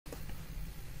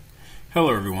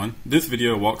Hello everyone, this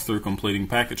video walks through completing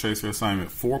Packet Tracer Assignment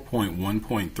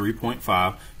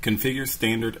 4.1.3.5, Configure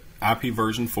Standard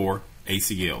IPv4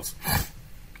 ACLs.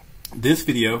 This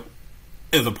video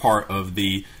is a part of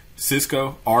the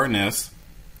Cisco R&S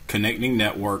Connecting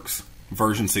Networks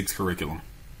version 6 curriculum.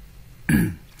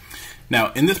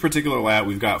 Now in this particular lab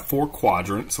we've got 4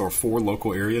 quadrants or 4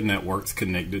 local area networks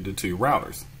connected to 2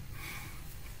 routers.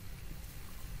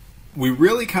 We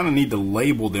really kind of need to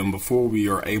label them before we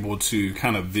are able to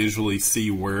kind of visually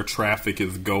see where traffic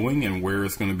is going and where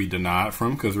it's going to be denied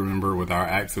from, because remember, with our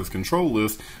access control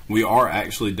list we are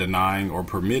actually denying or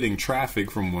permitting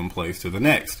traffic from one place to the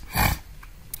next.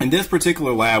 In this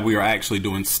particular lab we are actually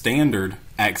doing standard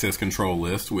access control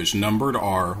list, which numbered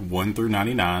are 1 through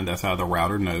 99. That's how the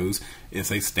router knows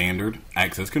it's a standard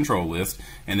access control list,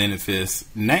 and then if it's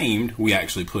named we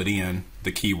actually put in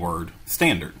the keyword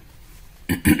standard.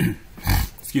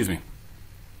 Excuse me.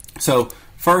 So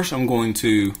first I'm going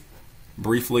to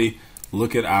briefly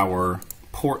look at our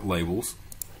port labels.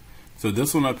 So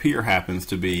this one up here happens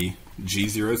to be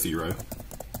G00,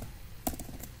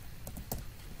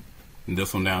 and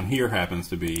this one down here happens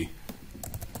to be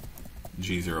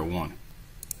G01.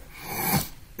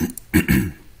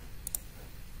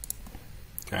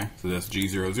 Okay, so that's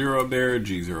G00 up there,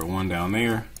 G01 down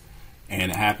there,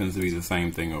 and it happens to be the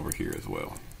same thing over here as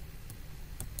well.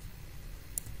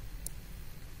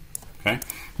 Okay.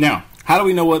 Now, how do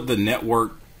we know what the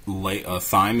network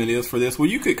assignment is for this? Well,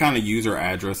 you could kind of use our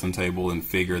address and table and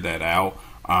figure that out.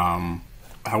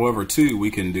 However, too, we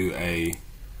can do a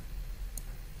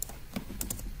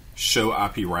show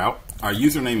IP route. Our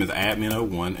username is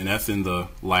admin01, and that's in the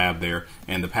lab there.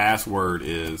 And the password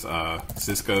is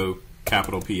Cisco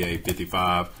capital PA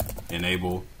 55.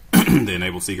 Enable the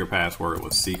enable secret password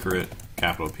was secret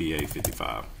capital PA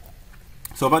 55.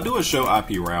 So if I do a show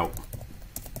IP route,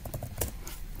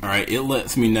 alright, it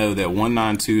lets me know that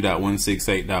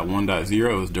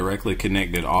 192.168.1.0 is directly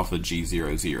connected off of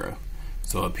G00.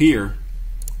 So up here,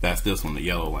 that's this one, the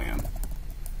yellow LAN.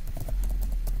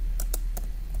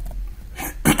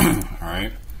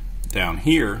 Alright, down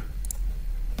here,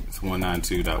 it's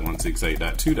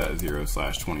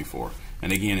 192.168.2.0/24.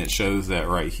 And again, it shows that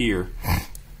right here,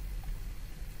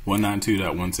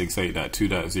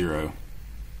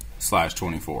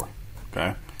 192.168.2.0/24.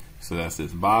 Okay? So that's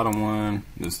this bottom one,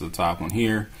 this is the top one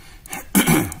here.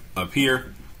 Up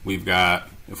here, we've got,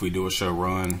 if we do a show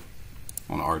run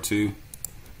on R2,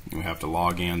 we have to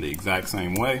log in the exact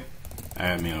same way.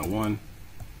 Admin01,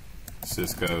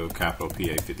 Cisco capital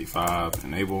PA 55,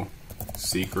 enable,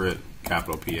 secret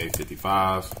capital PA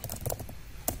 55.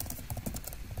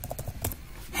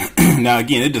 Now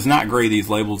again, it does not grade these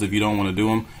labels if you don't want to do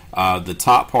them. The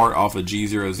top part off of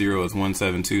G00 is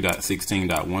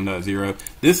 172.16.1.0.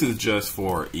 This is just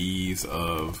for ease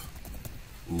of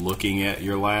looking at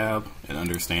your lab and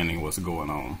understanding what's going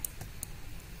on.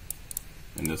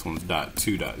 And this one's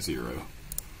 .2.0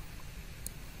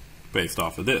 based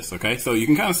off of this. Okay, so you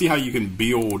can kind of see how you can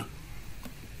build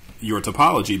your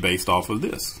topology based off of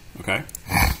this. Okay,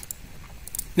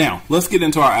 now let's get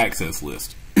into our access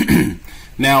list.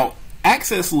 Now,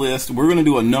 access list, we're going to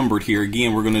do a numbered here.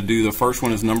 Again, we're going to do the first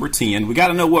one is number 10. We got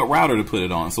to know what router to put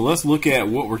it on. So let's look at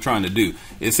what we're trying to do.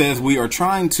 It says we are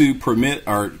trying to permit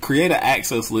or create an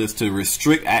access list to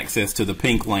restrict access to the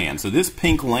pink LAN. So this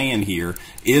pink LAN here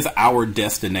is our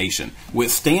destination.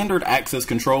 With standard access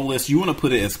control lists, you want to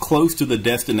put it as close to the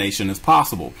destination as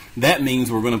possible. That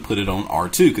means we're going to put it on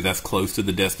R2 because that's close to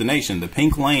the destination. The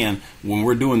pink LAN, when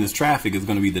we're doing this traffic, is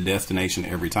going to be the destination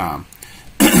every time.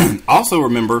 Also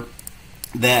remember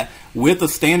that with a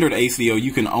standard ACL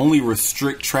you can only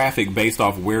restrict traffic based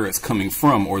off where it's coming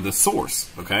from or the source.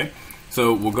 Okay,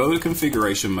 so we'll go to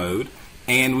configuration mode,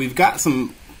 and we've got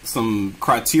some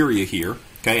criteria here.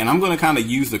 Okay, and I'm going to kind of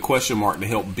use the question mark to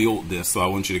help build this, so I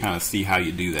want you to kind of see how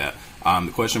you do that.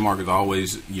 The question mark is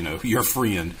always, you know, your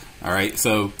friend. All right,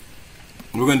 so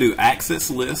we're going to do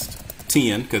access list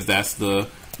 10 because that's the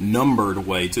numbered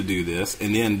way to do this,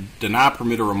 and then deny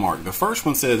permitter remark. The first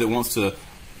one says it wants to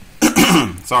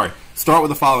start with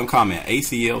the following comment: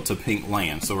 ACL to pink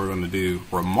LAN. So we're going to do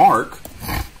remark,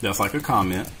 that's like a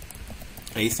comment,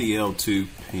 ACL to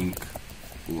pink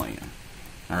LAN.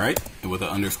 Alright, and with an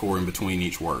underscore in between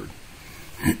each word.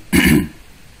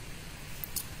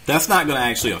 That's not going to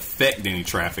actually affect any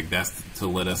traffic, that's to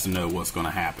let us know what's going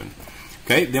to happen.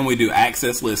 Okay, then we do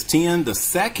access list 10. The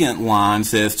second line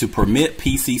says to permit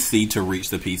PCC to reach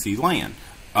the PC LAN,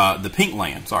 the pink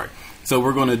LAN, sorry. So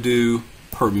we're going to do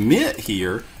permit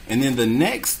here, and then the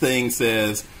next thing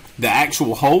says the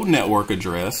actual whole network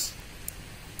address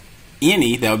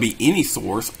any, that would be any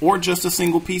source, or just a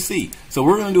single PC. So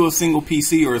we're going to do a single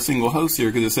PC or a single host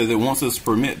here because it says it wants us to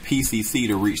permit PCC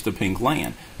to reach the pink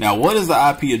LAN. Now, what is the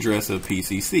IP address of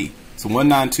PCC? So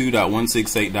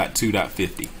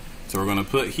 192.168.2.50. So we're going to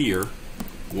put here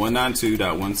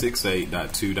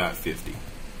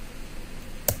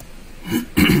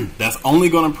 192.168.2.50. That's only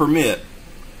going to permit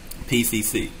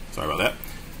PCC. Sorry about that.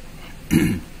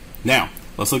 Now,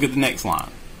 let's look at the next line.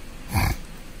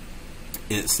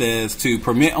 It says to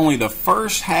permit only the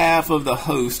first half of the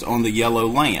host on the yellow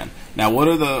LAN. Now, what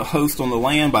are the hosts on the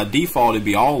LAN? By default, it'd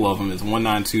be all of them. It's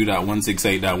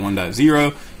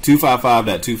 192.168.1.0,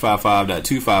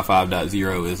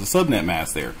 255.255.255.0 is the subnet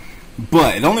mask there.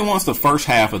 But it only wants the first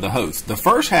half of the host. The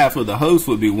first half of the host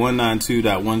would be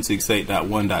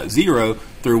 192.168.1.0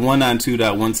 through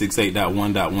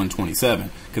 192.168.1.127,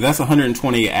 because that's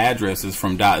 128 addresses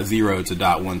from .0 to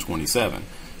 .127.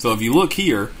 So if you look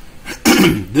here,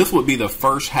 this would be the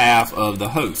first half of the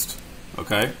host.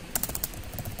 Okay?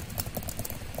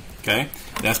 Okay?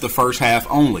 That's the first half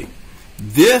only.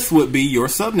 This would be your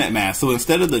subnet mask. So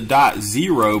instead of the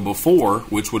 .0 before,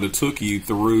 which would have took you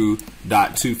through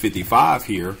 .255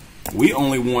 here, we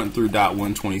only want through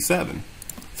 .127.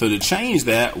 So to change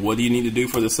that, what do you need to do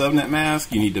for the subnet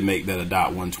mask? You need to make that a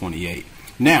 .128.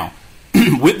 Now,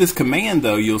 with this command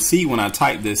though, you'll see when I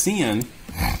type this in,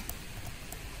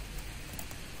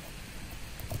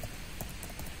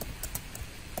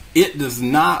 it does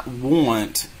not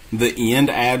want the end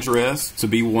address to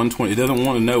be 120. It doesn't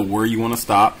want to know where you want to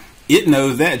stop. It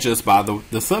knows that just by the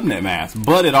subnet mask,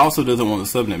 but it also doesn't want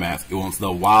the subnet mask. It wants the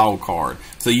wildcard.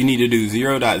 So you need to do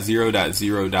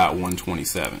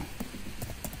 0.0.0.127.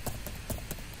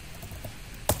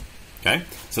 Okay,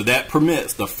 so that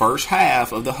permits the first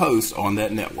half of the host on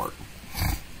that network.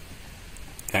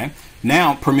 Okay,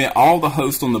 now permit all the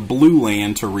hosts on the blue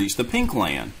LAN to reach the pink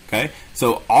LAN. Okay,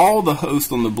 so all the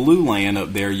hosts on the blue LAN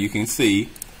up there, you can see,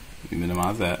 let me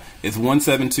minimize that, it's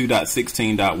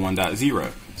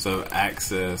 172.16.1.0. So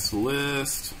access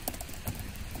list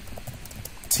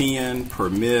 10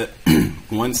 permit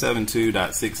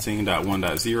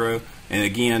 172.16.1.0, and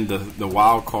again the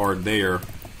wildcard there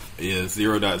is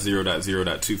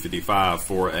 0.0.0.255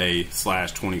 for a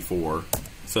 /24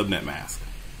 subnet mask.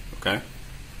 Okay.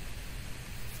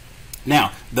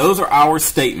 Now, those are our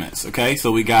statements, okay?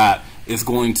 So we got, it's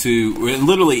going to,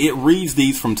 literally, it reads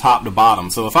these from top to bottom.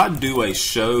 So if I do a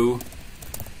show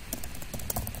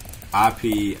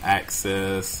IP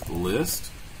access list,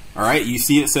 all right, you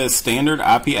see it says standard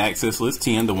IP access list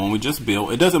 10, the one we just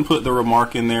built. It doesn't put the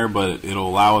remark in there, but it'll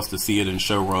allow us to see it in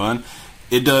show run.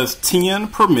 It does 10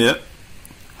 permit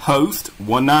host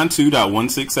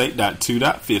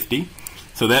 192.168.2.50.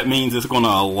 So that means it's going to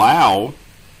allow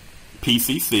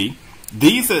PCC.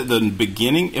 These at the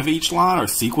beginning of each line are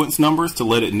sequence numbers to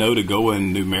let it know to go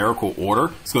in numerical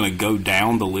order. It's going to go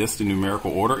down the list in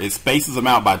numerical order. It spaces them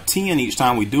out by 10 each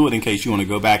time we do it in case you want to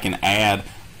go back and add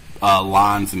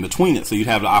lines in between it. So you'd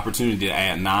have the opportunity to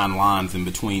add 9 lines in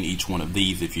between each one of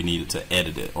these if you needed to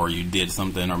edit it, or you did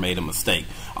something or made a mistake.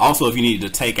 Also, if you needed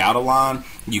to take out a line,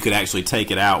 you could actually take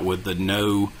it out with the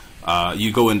no,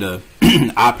 you go into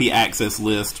IP access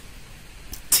list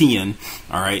 10,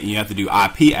 all right, and you have to do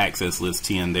IP access list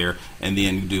 10 there, and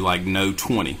then do like no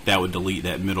 20. That would delete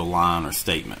that middle line or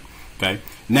statement. Okay.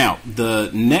 Now the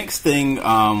next thing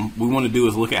we want to do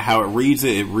is look at how it reads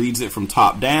it. It reads it from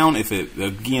top down. If it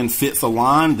again fits a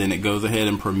line, then it goes ahead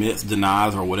and permits,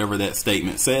 denies, or whatever that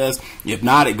statement says. If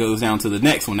not, it goes down to the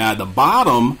next one. Now at the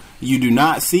bottom, you do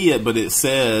not see it, but it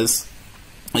says,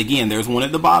 again, there's one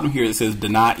at the bottom here that says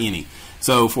deny any.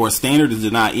 So for a standard is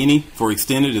deny any, for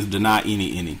extended is deny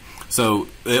any. So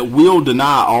it will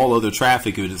deny all other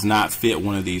traffic if it does not fit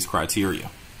one of these criteria.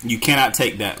 You cannot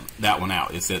take that one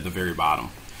out. It's at the very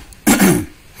bottom.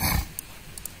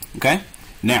 Okay,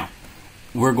 now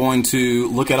we're going to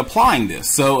look at applying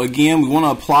this. So again, we want to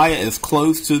apply it as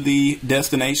close to the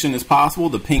destination as possible.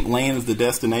 The pink LAN is the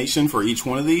destination for each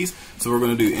one of these. So we're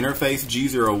going to do interface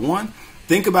G01.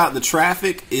 Think about the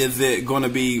traffic. Is it going to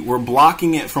be, we're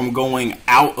blocking it from going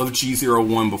out of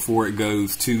G01 before it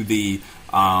goes to the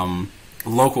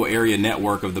local area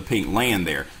network of the pink LAN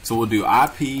there. So we'll do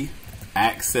IP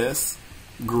access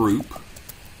group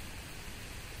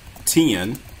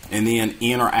 10 and then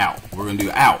in or out. We're going to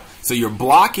do out. So you're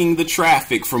blocking the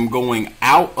traffic from going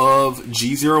out of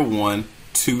G01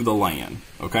 to the LAN.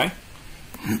 Okay?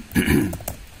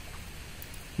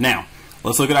 Now,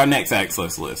 let's look at our next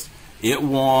access list. It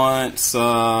wants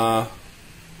 4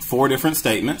 different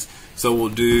statements. So we'll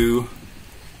do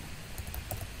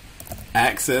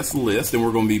access list, and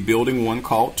we're going to be building one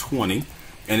called 20.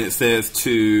 And it says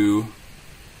to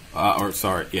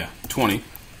 20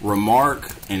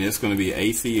 remark, and it's going to be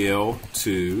ACL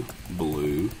to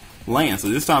blue LAN. So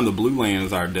this time the blue LAN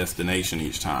is our destination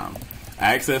each time.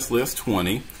 Access list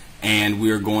 20, and we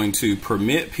are going to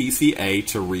permit PCA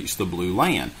to reach the blue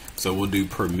LAN. So we'll do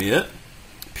permit.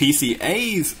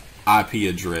 PCA's IP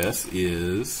address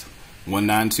is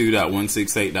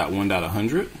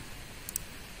 192.168.1.100.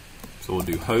 So we'll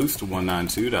do host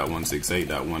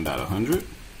 192.168.1.100.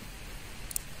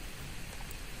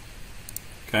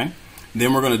 Okay.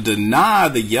 Then we're going to deny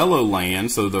the yellow LAN.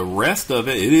 So the rest of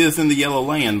it is in the yellow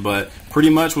LAN, but pretty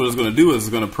much what it's going to do is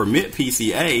it's going to permit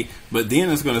PCA, but then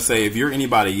it's going to say if you're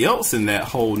anybody else in that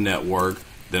whole network,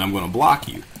 then I'm going to block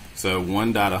you. So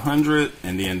 1.100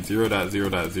 and then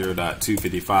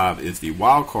 0.0.0.255 is the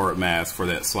wildcard mask for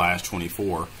that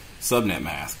 /24 subnet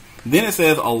mask. Then it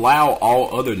says allow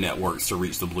all other networks to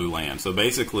reach the blue LAN. So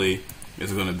basically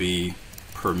it's going to be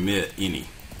permit any.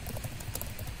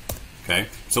 Okay,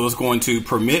 so it's going to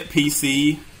permit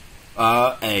PCA,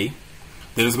 then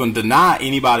it's going to deny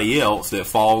anybody else that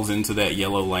falls into that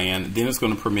yellow LAN, then it's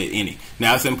going to permit any.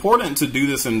 Now it's important to do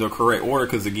this in the correct order,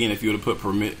 because again, if you would have put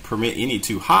permit any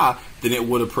too high, then it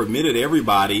would have permitted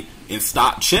everybody and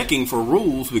stopped checking for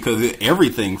rules, because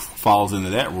everything falls into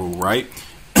that rule, right?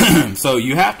 So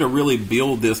you have to really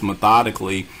build this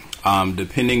methodically,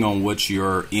 depending on what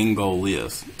your end goal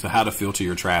is, to how to filter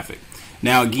your traffic.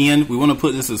 Now again, we want to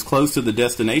put this as close to the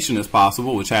destination as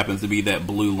possible, which happens to be that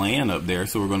blue LAN up there.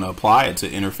 So we're going to apply it to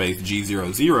interface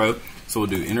G00. So we'll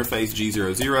do interface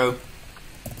G00,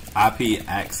 IP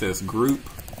access group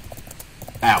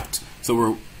out. So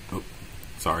we're,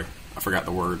 sorry, I forgot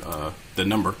the word, the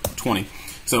number 20.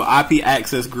 So IP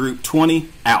access group 20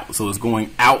 out. So it's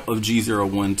going out of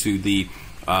G01 to the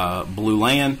blue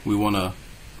LAN. We want to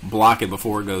block it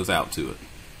before it goes out to it.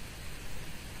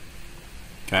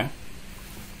 Okay.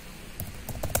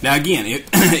 Now again,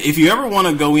 if you ever want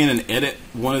to go in and edit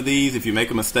one of these, if you make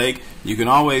a mistake, you can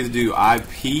always do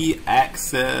IP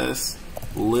access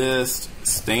list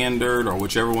standard, or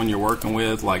whichever one you're working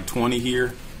with, like 20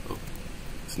 here. Oh,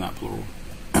 it's not plural.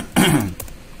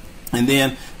 And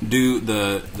then do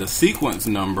the sequence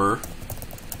number.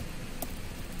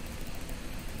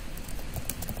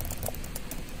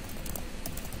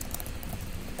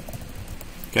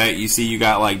 Okay, you see you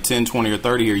got like 10, 20, or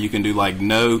 30 here. You can do like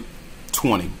no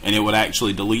 20, and it would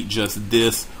actually delete just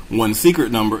this one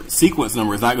sequence number. It's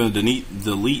not going to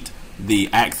delete the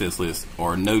access list,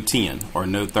 or no 10 or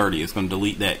no 30. It's going to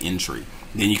delete that entry.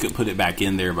 Then you could put it back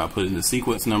in there by putting the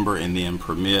sequence number and then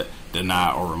permit,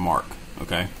 deny, or remark.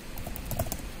 Okay.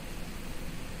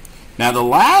 Now the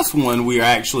last one, we are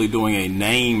actually doing a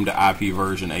named IP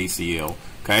version ACL.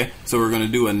 Okay, so we're going to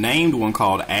do a named one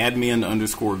called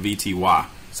admin_VTY.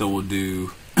 So we'll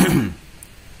do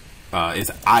it's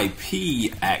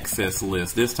IP access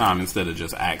list this time instead of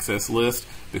just access list,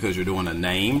 because you're doing a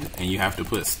named and you have to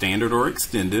put standard or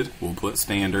extended. We'll put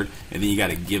standard, and then you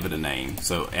got to give it a name.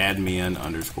 So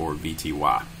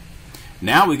admin_VTY.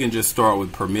 Now we can just start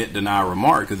with permit, deny,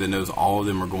 remark, because it knows all of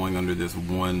them are going under this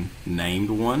one named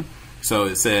one. So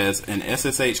it says an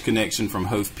SSH connection from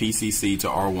host PCC to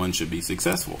R1 should be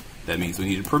successful. That means we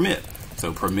need a permit.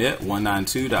 So permit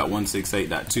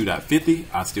 192.168.2.50.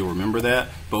 I still remember that,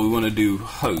 but we want to do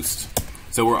host.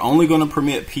 So we're only going to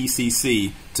permit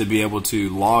PCC to be able to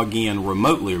log in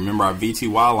remotely. Remember, our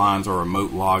VTY lines are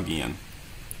remote login.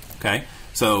 Okay,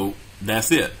 so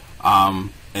that's it. And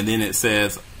then it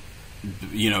says,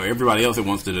 you know, everybody else it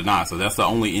wants to deny. So that's the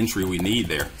only entry we need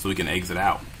there, so we can exit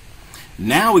out.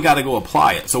 Now we got to go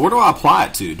apply it. So where do I apply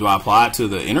it to? Do I apply it to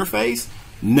the interface?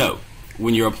 No.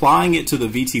 When you're applying it to the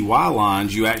VTY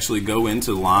lines, you actually go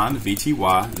into line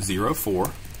VTY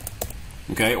 04,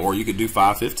 okay, or you could do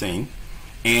 515,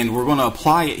 and we're going to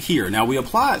apply it here. Now we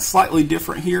apply it slightly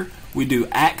different here. We do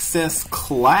access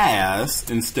class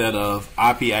instead of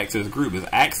IP access group. It's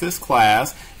access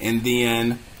class, and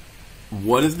then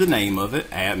what is the name of it?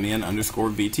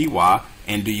 Admin_VTY,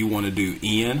 and do you want to do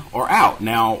in or out?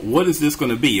 Now, what is this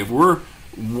going to be? If we're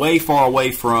way far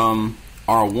away from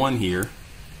R1 here,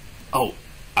 oh,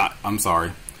 I'm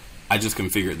sorry. I just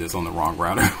configured this on the wrong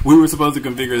router. We were supposed to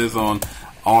configure this on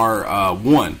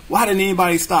R1. Why didn't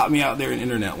anybody stop me out there in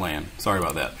internet land? Sorry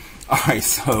about that. All right,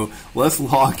 so let's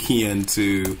log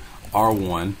into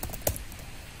R1.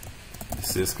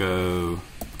 Cisco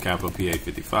capital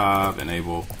PA55,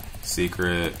 enable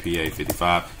secret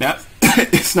PA55. Now,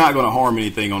 it's not going to harm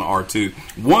anything on R2.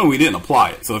 One, we didn't apply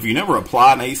it. So if you never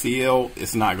apply an ACL,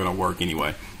 it's not going to work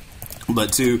anyway.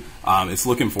 But two, it's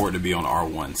looking for it to be on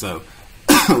R1. So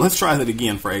let's try that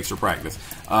again for extra practice.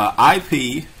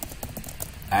 IP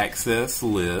access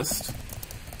list,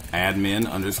 admin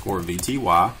underscore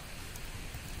VTY.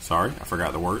 Sorry, I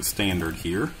forgot the word standard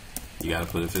here. You got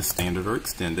to put if it's standard or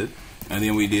extended. And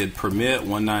then we did permit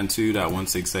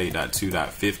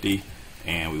 192.168.2.50,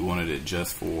 and we wanted it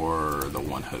just for the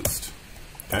one host.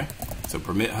 Okay, so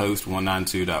permit host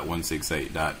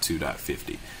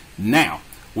 192.168.2.50. Now,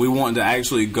 we want to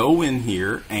actually go in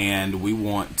here and we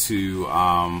want to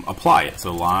apply it.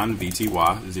 So line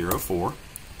VTY04,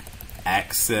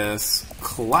 access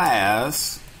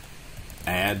class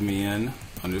admin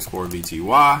underscore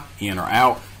VTY, in or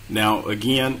out. Now,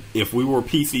 again, if we were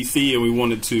PCC and we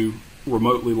wanted to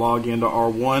remotely log into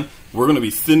R1, we're going to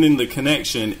be sending the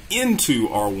connection into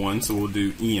R1, so we'll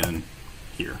do in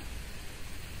here.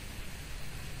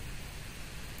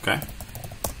 Okay.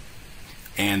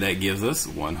 And that gives us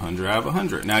 100 out of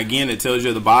 100. Now, again, it tells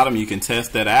you at the bottom you can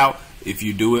test that out. If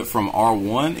you do it from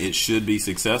R1, it should be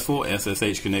successful.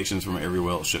 SSH connections from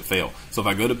everywhere else should fail. So if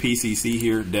I go to PCC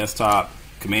here, desktop,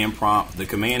 command prompt, the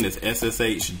command is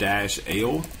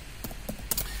SSH-L,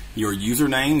 your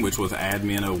username, which was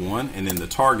admin01, and then the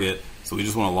target. So we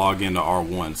just want to log into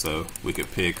R1. So we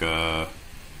could pick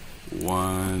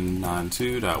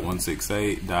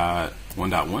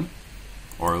 192.168.1.1.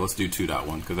 or let's do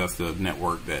 2.1 because that's the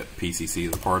network that PCC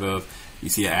is a part of. You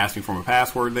see it asked me for my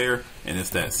password there, and it's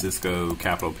that Cisco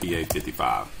capital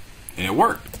PA55, and it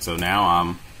worked. So now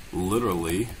I'm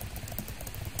literally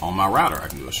on my router. I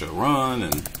can do a show run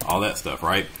and all that stuff,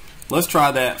 right? Let's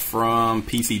try that from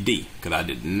PCD because I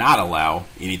did not allow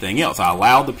anything else. I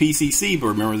allowed the PCC, but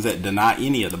remember that deny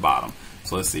any at the bottom.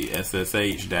 So let's see,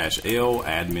 SSH-L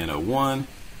admin01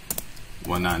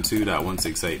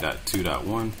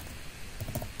 192.168.2.1.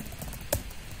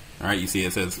 All right, you see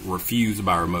it says refused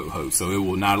by remote host, so it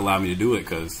will not allow me to do it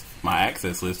because my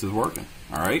access list is working.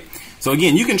 All right, so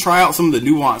again, you can try out some of the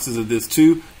nuances of this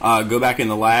too. Go back in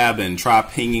the lab and try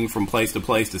pinging from place to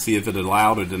place to see if it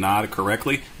allowed or denied it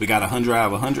correctly. We got 100 out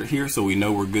of 100 here, so we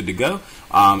know we're good to go.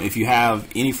 If you have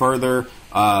any further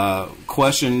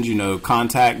questions,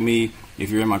 contact me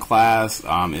if you're in my class.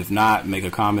 If not, make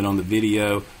a comment on the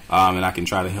video. And I can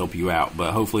try to help you out.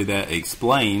 But hopefully that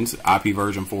explains IP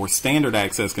version 4 standard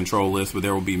access control list, but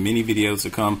there will be many videos to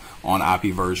come on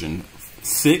IP version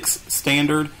 6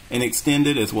 standard and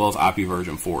extended, as well as IP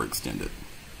version 4 extended.